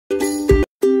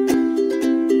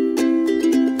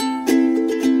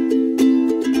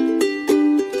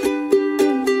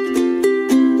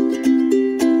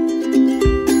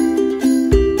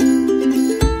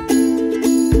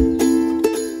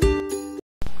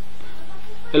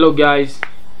Hello guys,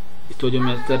 it's TOJO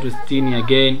 360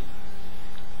 again.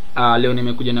 Leo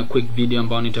nimekuja na quick video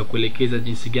ambayo nitakuelekeza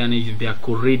jinsi gani vya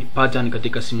kuread pattern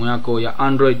katika simu yako ya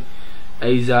Android.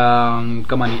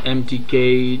 Kama ni MTK,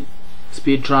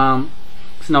 SpeedRAM,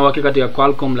 sina uhakika katika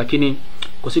Qualcomm, lakini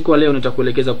kwa siku leo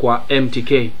nitakuelekeza kwa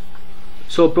MTK.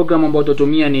 So program ambayo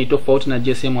utatumia ni tofauti na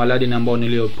GSM Aladdin ambao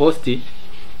nilioposti,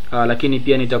 lakini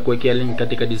pia nitakuwekea link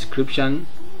katika description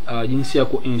jinsi ya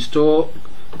kuinstall.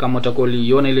 Kama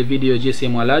utakuliona ile video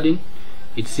GSM Aladdin,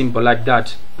 it's simple like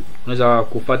that. Unaweza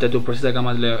kufuata tu procedure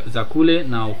kama zile za kule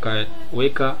na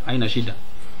ukaweka, haina shida.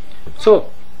 So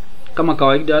kama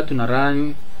kawaida tuna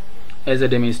run as a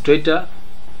demonstrator.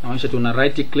 Naonyesha tuna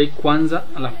right click kwanza,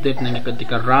 alafu then tunaingia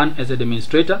katika run as a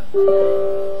demonstrator.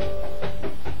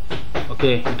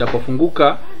 Okay,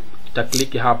 itapofunguka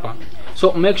click hapa.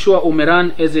 So make sure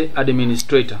umerun as a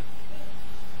administrator.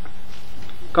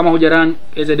 Kama huja run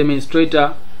as a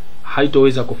administrator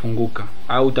haitoweza kufunguka,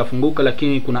 au utafunguka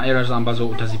lakini kuna errors ambazo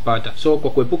utazipata. So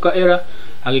kwa kuepuka error,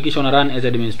 hakikisha una run as a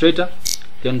administrator,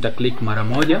 then uta click mara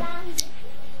moja.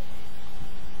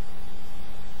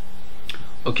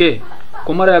 Okay,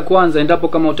 kwa mara ya kwanza endapo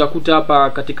kama utakuta hapa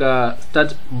katika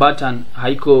start button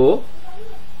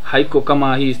haiko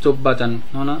kama hii stop button,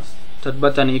 unaona start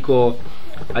button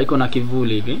haiko na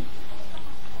kivuli hivi,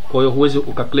 kwa hiyo huwezi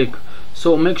ukaclick.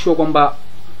 So make sure kwamba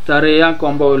tarehe yako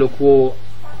ambayo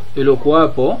ilikuwa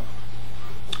hapo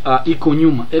iko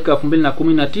nyuma, eka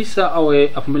 2019 au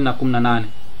 2018.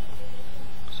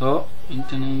 So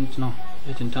date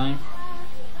and time,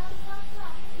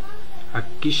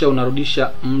 hakikisha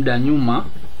unarudisha muda nyuma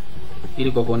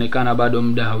ili kwa kuonekana bado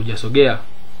muda haujasogea,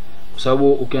 kwa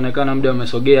sababu ukionekana muda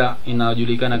umesogea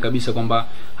inajulikana kabisa kwamba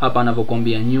hapa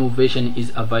anavyokuambia new version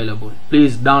is available,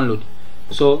 please download.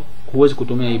 So huwezi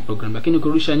kutumia hii program, lakini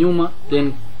kurudisha nyuma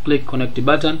then click connect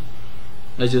button.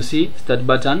 As you see, start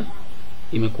button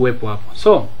imekuwepo hapo.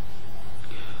 So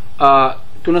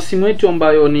tuna simu yetu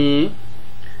ambayo ni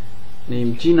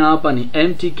mchina hapa, ni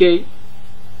MTK,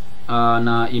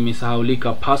 na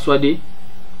imesahaulika password,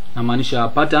 na maanisha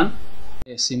pattern.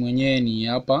 Simu yenyewe ni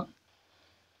hapa,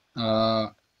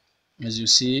 as you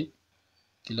see,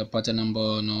 kila pattern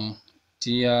ambayo no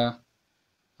tia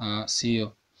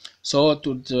sio. So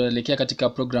tutaelekea katika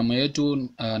programu yetu.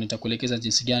 Nitakuelekeza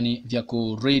jinsi gani vya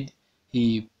ku read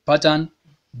hii pattern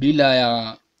bila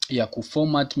ya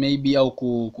kuformat maybe au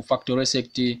ku factory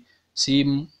reset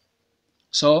SIMU.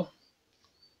 So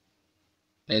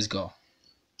let's go.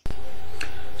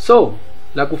 So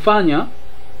la kufanya,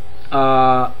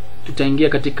 tutaingia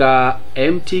katika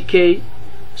MTK.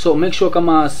 So make sure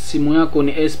kama simu yako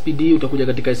ni SPD, utakuja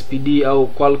katika SPD au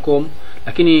Qualcomm,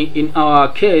 lakini in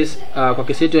our case, kwa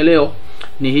kesi yetu leo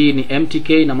ni MTK,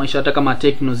 na maisha hata kama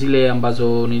Tecno zile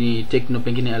ambazo ni Tecno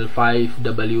pengine L5,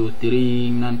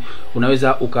 W3,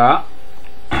 unaweza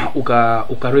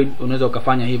unaweza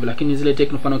ukafanya hivyo, lakini zile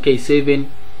Tecno mfano K7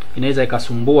 inaweza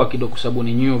ikasumbua kidogo kwa sababu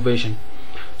ni new version.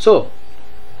 So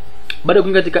baada ya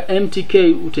kuingia katika MTK,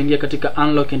 utaingia katika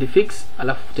unlock and fix,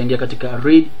 alafu utaingia katika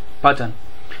read pattern.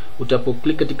 Utapo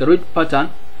click katika read pattern,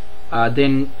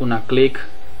 then una click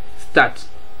start.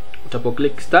 Utapo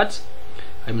click start,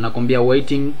 mnakwambia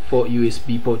waiting for USB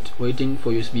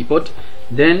port,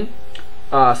 then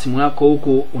simu yako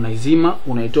huku unaizima,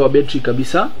 unaitoa battery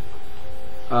kabisa.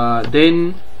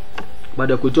 Then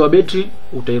baada ya kuitoa battery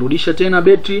utairudisha tena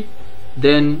battery,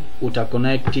 then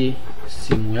utaconnect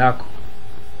simu yako.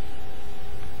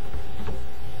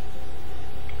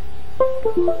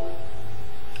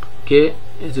 Okay,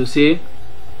 as you see,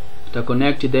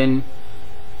 utaconnect, then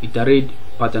ita read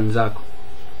pattern zako.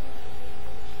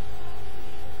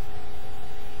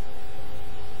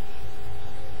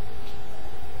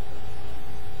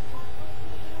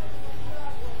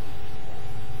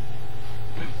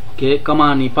 Okay,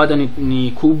 kama ni pattern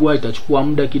ni kubwa itachukua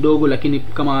muda kidogo, lakini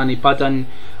kama ni pattern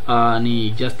ni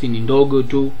just ni ndogo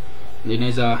tu,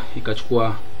 inaweza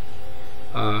ikachukua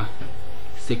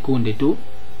sekunde tu.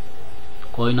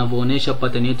 Kwa hiyo inavyoonyesha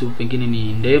pattern yetu pengine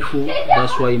ni ndefu,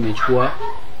 that's why imechukua,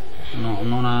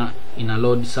 unaona ina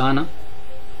load sana.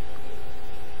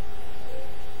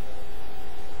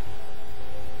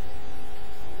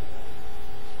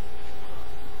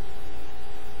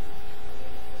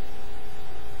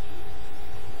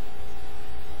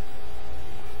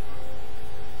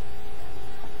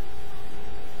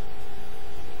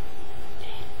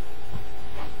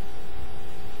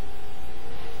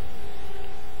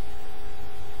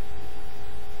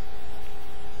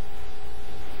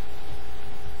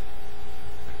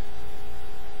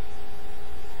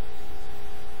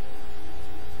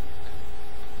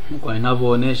 Kwa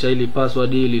inavyoonyesha ili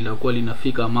password hili linakuwa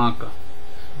linafika maka.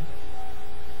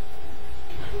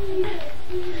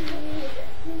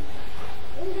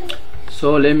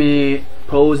 So let me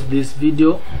pause this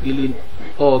video ili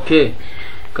okay.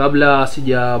 Kabla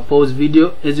sija pause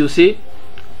video, as you see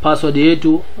password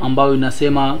yetu ambayo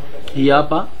inasema hii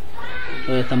hapa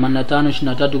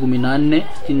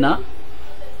 852314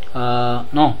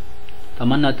 no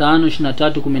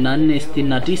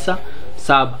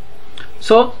 85231469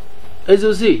 So as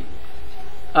you see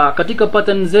katika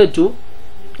pattern zetu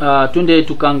twende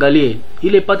tukaangalie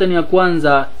ile pattern ya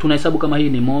kwanza. Tunahesabu kama hii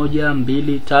ni 1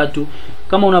 2 3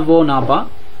 kama unavyoona hapa,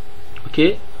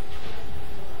 okay,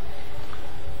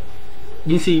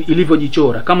 jinsi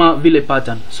ilivyojichora kama vile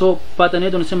pattern. So pattern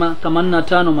yetu tunasema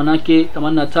 85, manake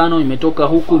 85 imetoka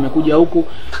huku imekuja huku.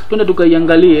 Twende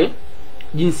tukaiangalie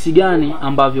jinsi gani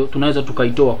ambavyo tunaweza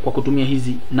tukaitoa kwa kutumia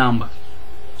hizi namba.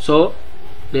 So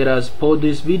let us pause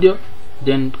this video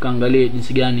then tukaangalie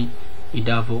jinsi gani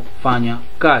itafanya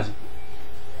kazi.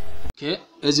 Okay,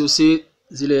 as you see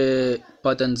zile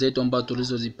pattern zetu ambazo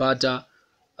tulizozipata,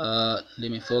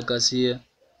 let me focus here.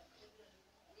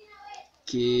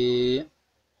 Okay,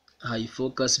 hai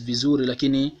focus vizuri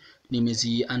lakini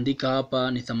nimeziandika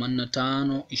hapa ni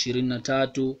 85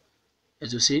 23,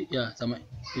 as you see, yeah,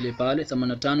 ile pale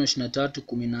 85 23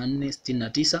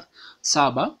 14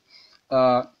 69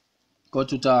 7. Kwa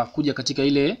tutakuja katika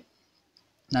ile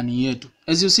nani yetu,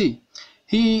 as you see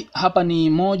hii hapa ni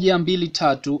 1 2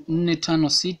 3 4 5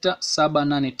 6 7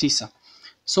 8 9.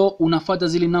 So unafuata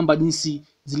zile namba jinsi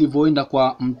zilivyoenda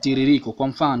kwa mtiririko. Kwa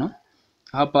mfano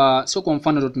hapa, sio kwa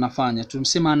mfano ndio tunafanya,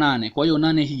 tumsema 8. Kwa hiyo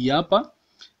 8 hii hapa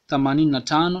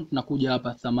 85, tunakuja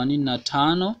hapa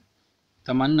 85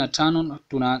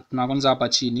 tunaanza hapa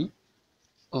chini.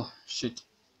 Oh shit,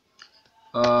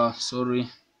 sorry,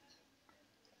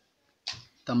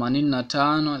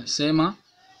 85 alisema,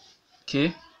 okay,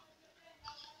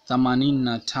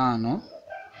 85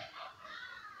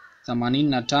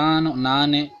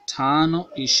 8 5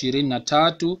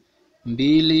 23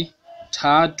 2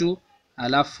 3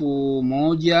 alafu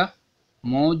 1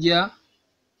 1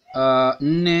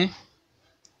 4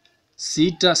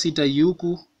 6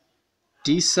 yuku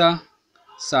 9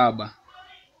 7.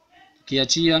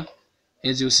 Kiachia,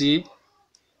 as you see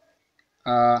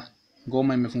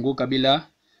ngoma imefunguka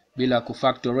bila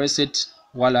kufactor reset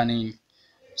wala nini.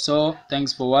 So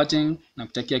thanks for watching,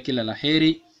 nakutakia kila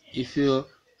laheri. If you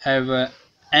have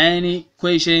any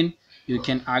question you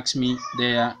can ask me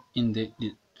there in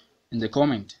the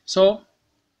comment. So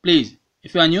please,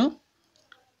 if you are new,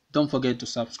 don't forget to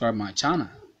subscribe my channel.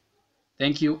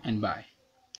 Thank you and bye.